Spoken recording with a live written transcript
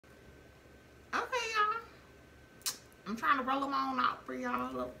I'm trying to roll them on out for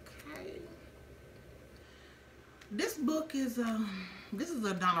y'all, okay? This book is this is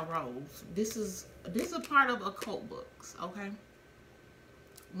a Donna Rose. This is a part of occult books, okay?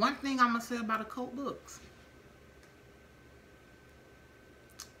 One thing I'm gonna say about occult books: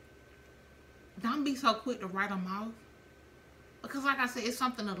 don't be so quick to write them off, because, like I said, it's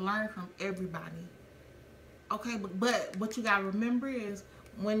something to learn from everybody. Okay, but what you gotta remember is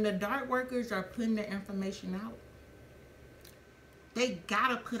when the dark workers are putting their information out, they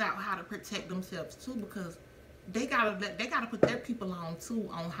gotta put out how to protect themselves too, because they gotta put their people on too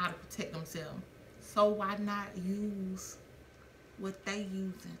on how to protect themselves. So why not use what they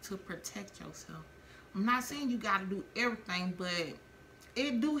using to protect yourself? I'm not saying you gotta do everything, but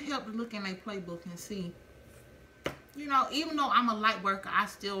it do help to look in a playbook and see. You know, even though I'm a light worker, I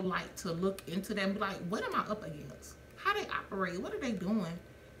still like to look into them and be like, what am I up against? How they operate? What are they doing?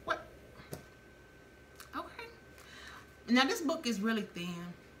 What? Okay. Now, this book is really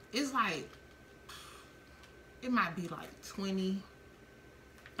thin. It's like, it might be like 20,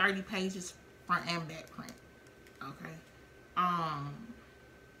 30 pages front and back print. Okay.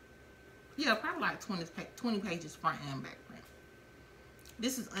 Yeah, probably like 20 pages front and back print.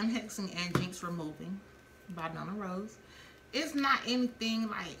 This is Unhexing and Jinx Removing by Donna Rose. It's not anything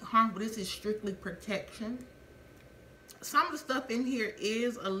like harmful. This is strictly protection. Some of the stuff in here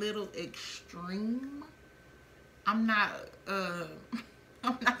is a little extreme. I'm not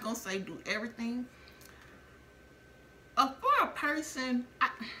gonna say do everything. For a person,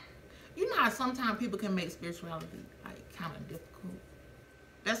 you know how sometimes people can make spirituality like kind of difficult.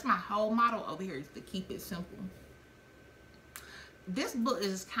 That's my whole motto over here, is to keep it simple. This book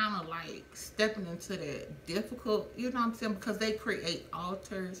is kind of like stepping into that difficult, you know what I'm saying, because they create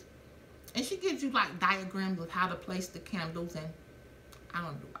altars, and she gives you like diagrams of how to place the candles, and I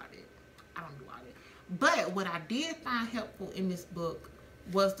don't do all it. But what I did find helpful in this book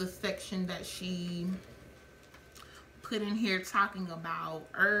was the section that she put in here talking about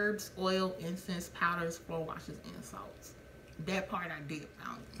herbs, oil, incense, powders, floor washes, and salts. That part I did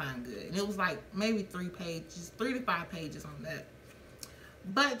find good, and it was like maybe 3 to 5 pages on that.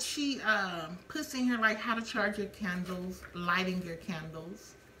 But she puts in here like how to charge your candles, lighting your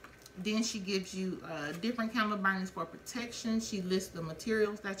candles. Then she gives you different candle burners for protection. She lists the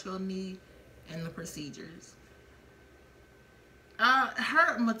materials that you'll need and the procedures.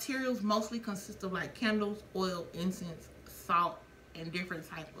 Her materials mostly consist of like candles, oil, incense, salt, and different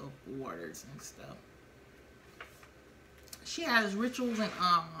type of waters and stuff. She has rituals and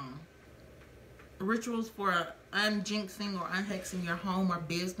rituals for unjinxing or unhexing your home or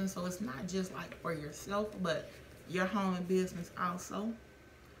business. So it's not just like for yourself, but your home and business also.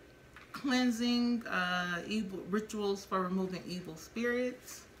 Cleansing, evil rituals for removing evil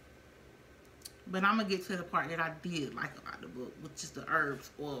spirits. But I'm gonna get to the part that I did like about the book, which is the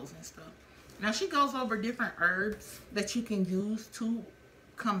herbs, oils, and stuff. Now she goes over different herbs that you can use to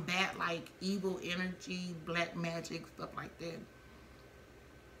combat like evil energy, black magic, stuff like that.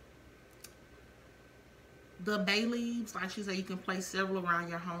 The bay leaves, like she said, you can place several around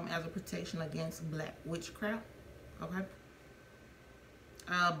your home as a protection against black witchcraft. Okay.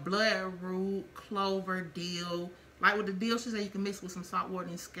 Bloodroot, clover, dill. Like with the dill, she said you can mix with some salt water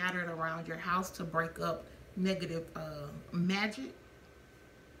and scatter it around your house to break up negative magic.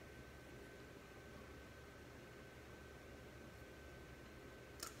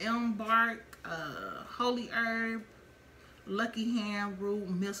 Elm bark, holy herb, lucky hand root,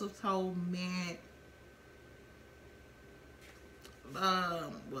 mistletoe, mint,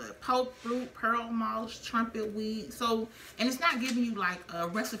 poke fruit, pearl moss, trumpet weed. So, and it's not giving you like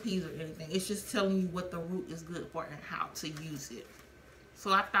recipes or anything. It's just telling you what the root is good for and how to use it.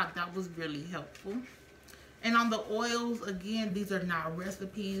 So I thought that was really helpful. And on the oils, again, these are not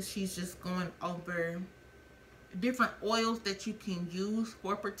recipes. She's just going over different oils that you can use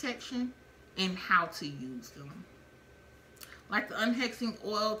for protection and how to use them. Like the unhexing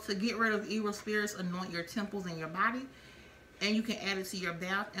oil, to get rid of evil spirits, anoint your temples and your body. And you can add it to your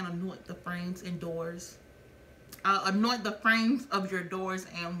bath and anoint the frames and doors. Anoint the frames of your doors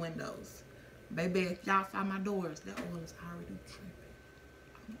and windows. Baby, if y'all saw my doors, that oil is already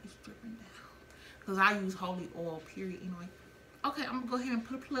dripping. It's dripping down. Because I use holy oil, period. Anyway. Okay, I'm going to go ahead and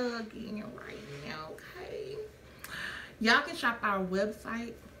put a plug in right now, okay? Y'all can shop our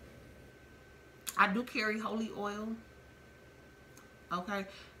website. I do carry holy oil. Okay?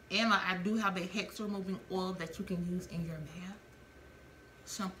 And I do have a hex removing oil that you can use in your bath.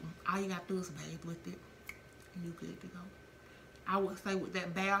 Simple. All you got to do is bathe with it. And you're good to go. I would say with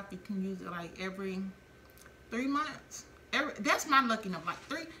that bath, you can use it like every 3 months. That's my lucky number. Like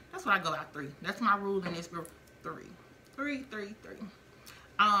 3. That's what I go out 3. That's my rule in this group. 3. 3, 3, 3.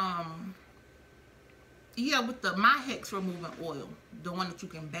 Yeah, with the My Hex removing oil, the one that you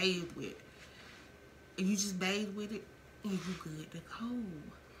can bathe with. You just bathe with it and you good to go.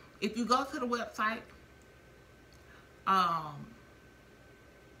 If you go to the website,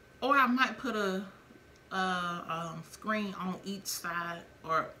 or I might put a screen on each side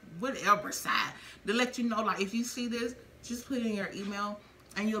or whatever side to let you know, like, if you see this, just put in your email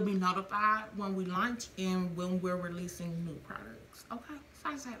and you'll be notified when we launch and when we're releasing new products. Okay, so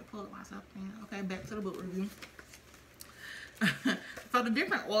I just had to plug myself in. Okay, back to the book review. For the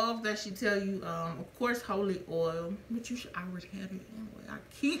different oils that she tell you, of course, holy oil, which you should already have it anyway. I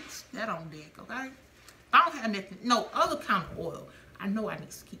keep that on deck, okay? I don't have nothing, no other kind of oil. I know I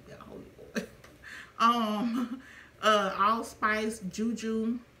need to keep that holy oil. Allspice,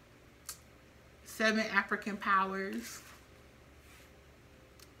 juju, 7 African powers,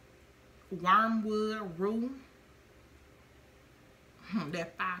 wormwood, rue,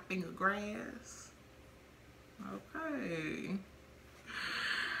 that 5-finger grass. Okay.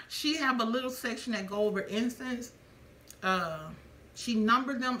 She have a little section that go over incense. She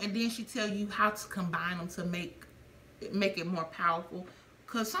numbered them and then she tell you how to combine them to make it more powerful.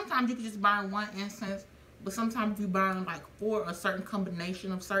 Cause sometimes you can just burn 1 incense, but sometimes if you burn like 4, a certain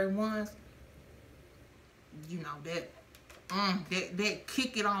combination of certain ones, you know that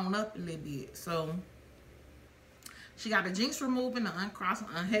kick it on up a little bit. So she got a Jinx removing, the uncrossing,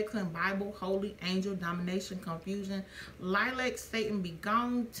 unhexing, Bible, holy, angel, domination, confusion, lilac, Satan be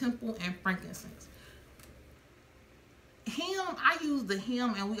gone, temple, and frankincense. Him, I use the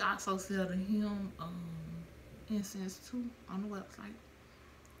him, and we also sell the him incense too on the website.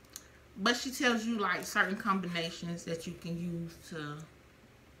 But she tells you like certain combinations that you can use to,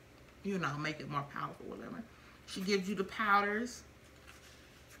 you know, make it more powerful, whatever. She gives you the powders.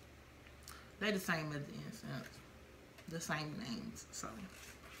 They're the same as the incense. The same names. So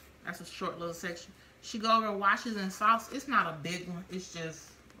that's a short little section. She go over washes and salts. It's not a big one. It's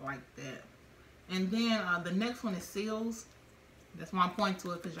just like that. And then the next one is seals. That's why I'm pointing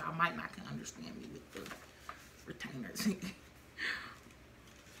to it, because y'all might not can understand me with the retainers.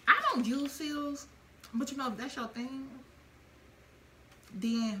 I don't use seals, but you know, if that's your thing,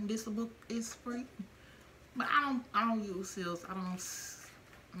 then this book is free. But I don't use seals. I don't,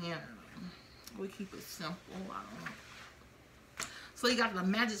 yeah, we keep it simple. I don't. So you got the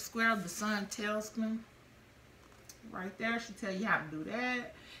magic square of the sun tailspin right there. She tell you how to do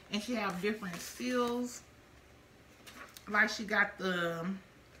that. And she have different seals. Like she got the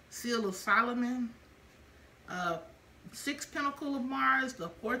seal of Solomon, 6th pinnacle of Mars, the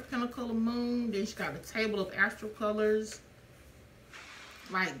 4th pinnacle of Moon. Then she got the table of astral colors,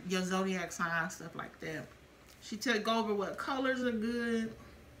 like your zodiac sign, stuff like that. She go over what colors are good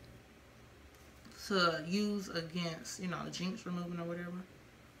to use against, you know, Jinx removing or whatever.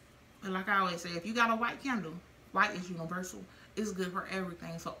 But like I always say, if you got a white candle, white is universal. It's good for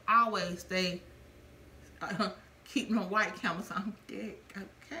everything. So always stay keeping them white candles on deck,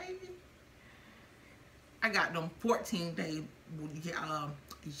 okay? I got them 14-day yellow,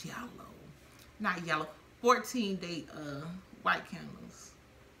 not yellow, 14-day white candles.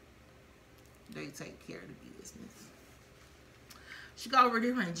 They take care of the business. She got over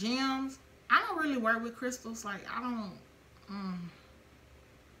different gems. I don't really work with crystals. Like, I don't,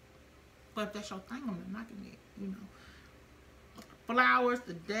 but if that's your thing, I'm not knocking it, you know. Flowers,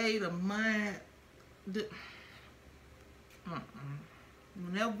 the day, the month,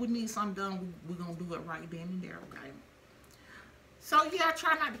 whenever we need something done, we're going to do it right then and there, okay? So, yeah, I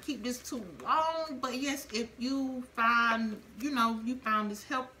try not to keep this too long, but yes, if you find, you know, you found this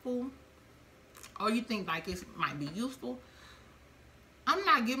helpful, or you think like it might be useful, I'm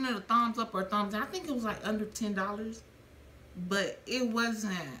not giving it a thumbs up or a thumbs down. I think it was like under $10, but it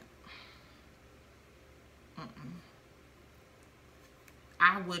wasn't.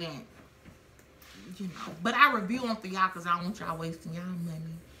 I wouldn't, you know. But I review them for y'all because I don't want y'all wasting y'all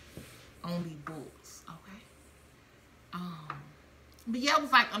money on these books, okay? But yeah, it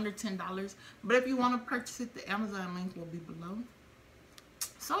was like under $10. But if you want to purchase it, the Amazon link will be below.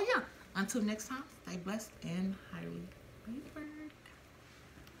 So yeah, until next time, stay blessed and highly favored.